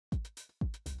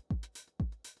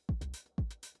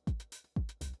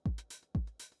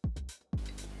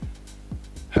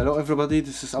Hello everybody,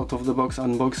 this is Out of the Box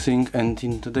Unboxing, and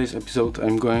in today's episode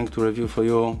I'm going to review for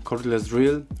you cordless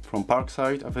drill from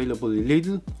Parkside, available in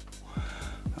Lidl.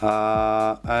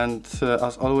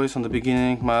 As always, on the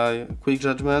beginning, my quick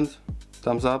judgment,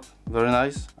 thumbs up, very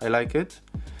nice, I like it.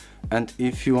 And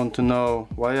if you want to know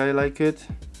why I like it,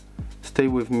 stay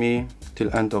with me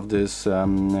till end of this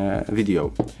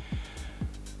video.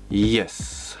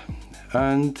 Yes.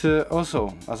 And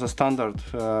also, as a standard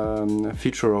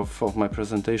feature of my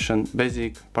presentation,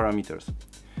 basic parameters.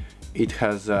 It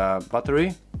has a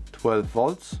battery, 12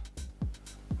 volts,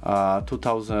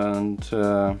 2000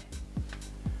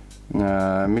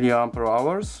 milliampere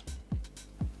hours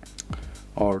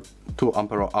or 2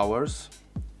 ampere hours.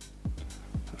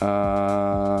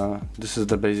 This is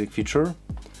the basic feature.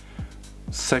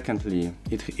 Secondly,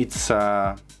 it's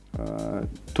a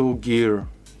 2-gear.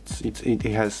 It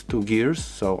has 2 gears,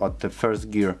 so at the first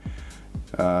gear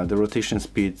the rotation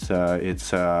speed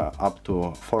it's up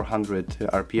to 400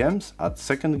 RPMs. At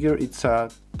second gear it's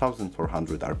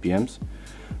 1400 RPMs.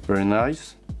 Very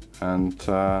nice. And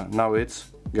now it's,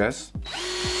 guess,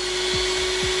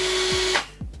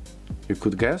 you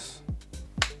could guess,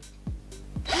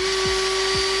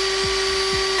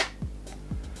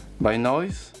 by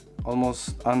noise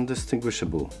almost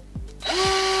undistinguishable.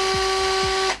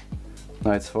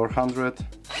 Now it's 400,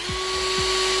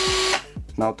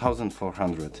 now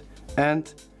 1400.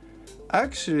 And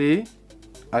actually,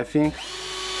 I think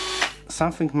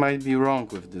something might be wrong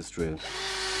with this drill.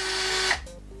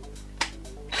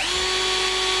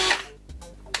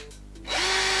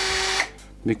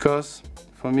 Because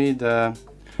for me the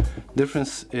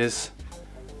difference is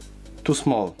too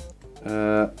small.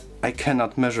 I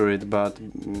cannot measure it, but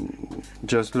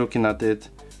just looking at it,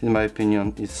 in my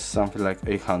opinion, it's something like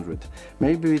 800.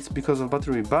 Maybe it's because of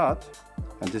battery, but,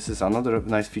 and this is another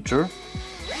nice feature,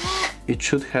 it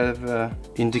should have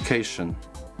indication.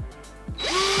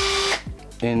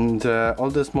 In the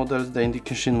oldest models the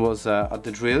indication was at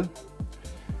the drill.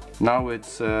 Now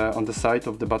it's on the side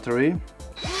of the battery,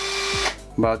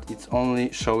 but it's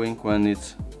only showing when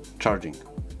it's charging.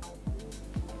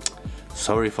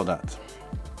 Sorry for that.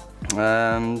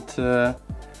 And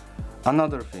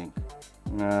another thing.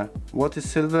 What is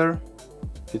silver?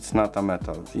 It's not a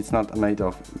metal. It's not made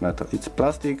of metal. It's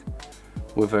plastic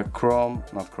with a chrome,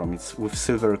 not chrome, it's with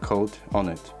silver coat on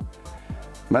it.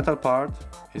 Metal part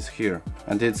is here,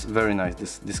 and it's very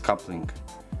nice, this coupling.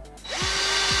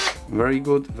 Very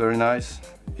good, very nice.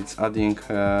 It's adding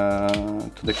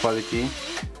to the quality.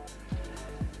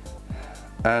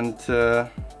 And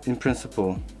in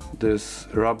principle, this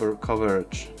rubber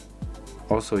coverage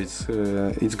also it's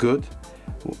good.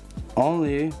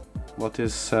 Only what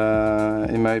is,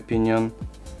 in my opinion,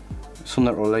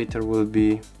 sooner or later will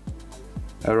be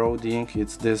eroding,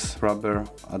 it's this rubber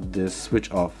at this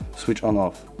switch on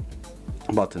off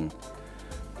button.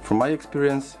 From my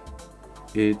experience,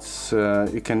 it's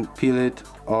you can peel it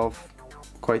off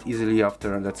quite easily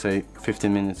after, let's say,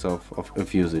 15 minutes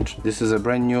of usage. This is a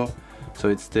brand new, so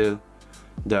it's still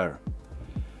there.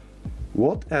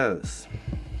 What else?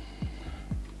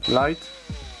 Light.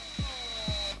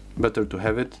 Better to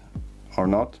have it or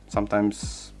not,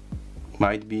 sometimes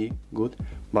might be good,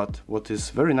 but what is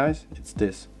very nice, it's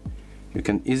this. You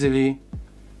can easily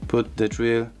put the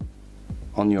drill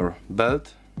on your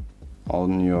belt,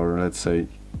 on your, let's say,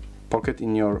 pocket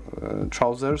in your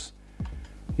trousers.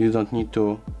 You don't need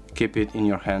to keep it in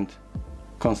your hand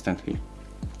constantly.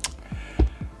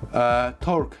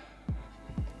 Torque.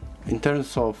 In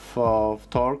terms of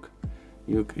torque,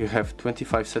 you have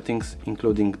 25 settings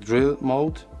including drill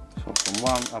mode. So from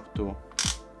 1 up to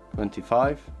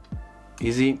 25,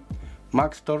 easy.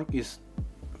 Max torque is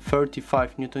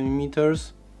 35 Newton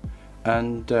meters,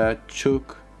 and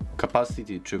choke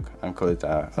capacity, I call it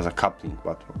as a coupling,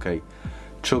 but okay,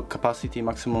 choke capacity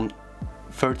maximum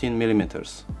 13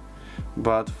 millimeters.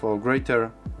 But for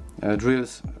greater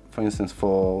drills, for instance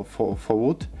for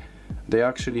wood, they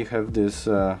actually have this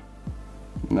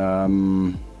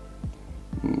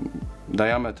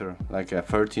diameter like a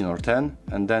 13 or 10,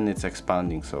 and then it's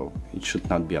expanding, so it should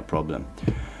not be a problem.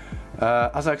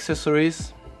 As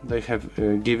accessories, they have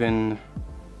given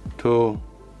 2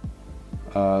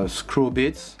 screw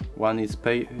bits. One is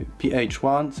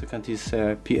PH1, second is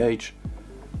PH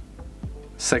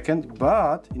second,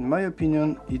 but in my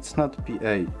opinion it's not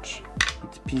PH,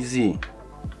 it's PZ,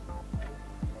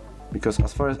 because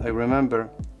as far as I remember,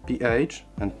 PH,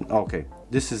 and okay,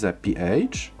 this is a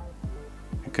PH.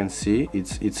 You can see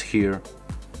it's here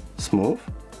smooth,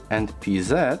 and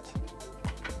PZ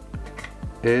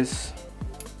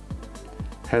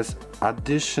has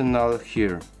additional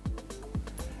here,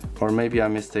 or maybe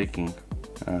I'm mistaken.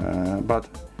 but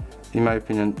in my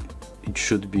opinion it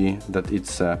should be that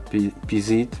it's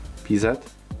PZ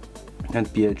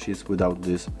and pH is without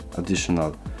this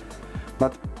additional.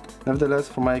 But nevertheless,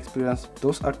 from my experience,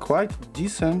 those are quite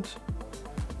decent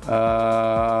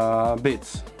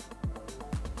bits.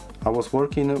 I was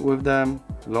working with them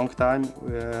long time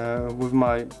with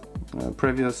my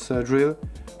previous drill,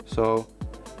 so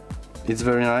it's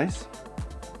very nice.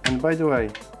 And by the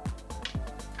way,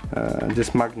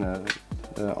 this magnet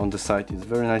on the side is a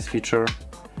very nice feature.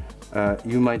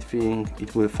 You might think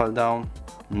it will fall down.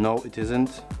 No, it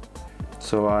isn't.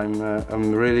 So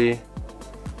I'm really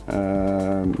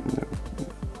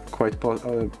quite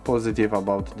positive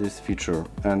about this feature,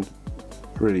 and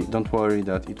really don't worry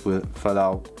that it will fall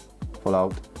out.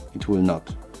 It will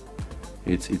not.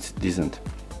 It's decent.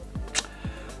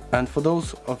 And for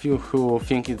those of you who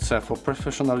think it's for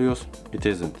professional use, it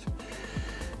isn't.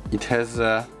 It has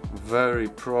a very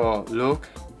pro look,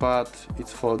 but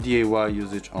it's for DIY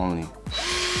usage only.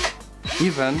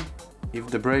 Even if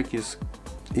the brake is,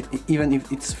 even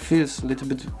if it feels a little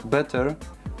bit better,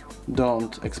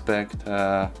 don't expect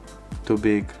too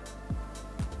big,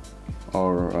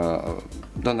 or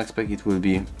don't expect it will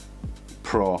be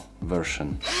pro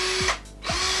version.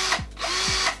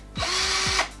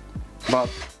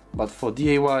 But for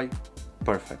DIY,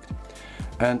 perfect.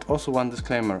 And also one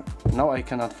disclaimer, now I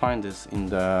cannot find this in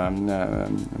the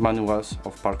manuals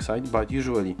of Parkside, but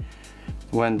usually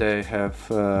when they have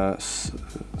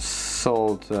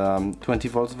sold 20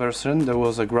 volts version, there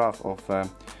was a graph of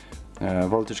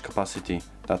voltage capacity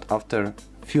that after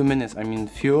few minutes, I mean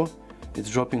few, it's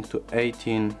dropping to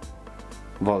 18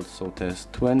 volts. So there's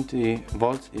 20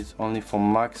 volts is only for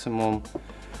maximum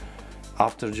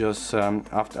after just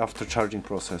after charging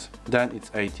process. Then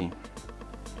it's 80.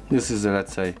 This is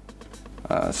let's say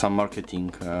some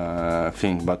marketing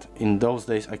thing, but in those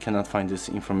days I cannot find this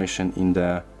information in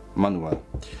the manual.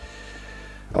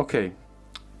 Okay,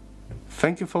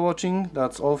 thank you for watching.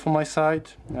 That's all from my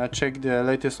side. Check the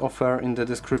latest offer in the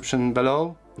description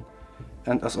below,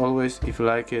 and as always, if you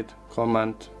like it,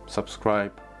 comment,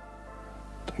 subscribe,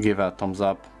 give a thumbs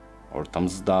up or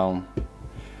thumbs down.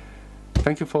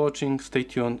 Thank you for watching, stay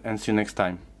tuned and see you next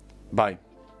time. Bye.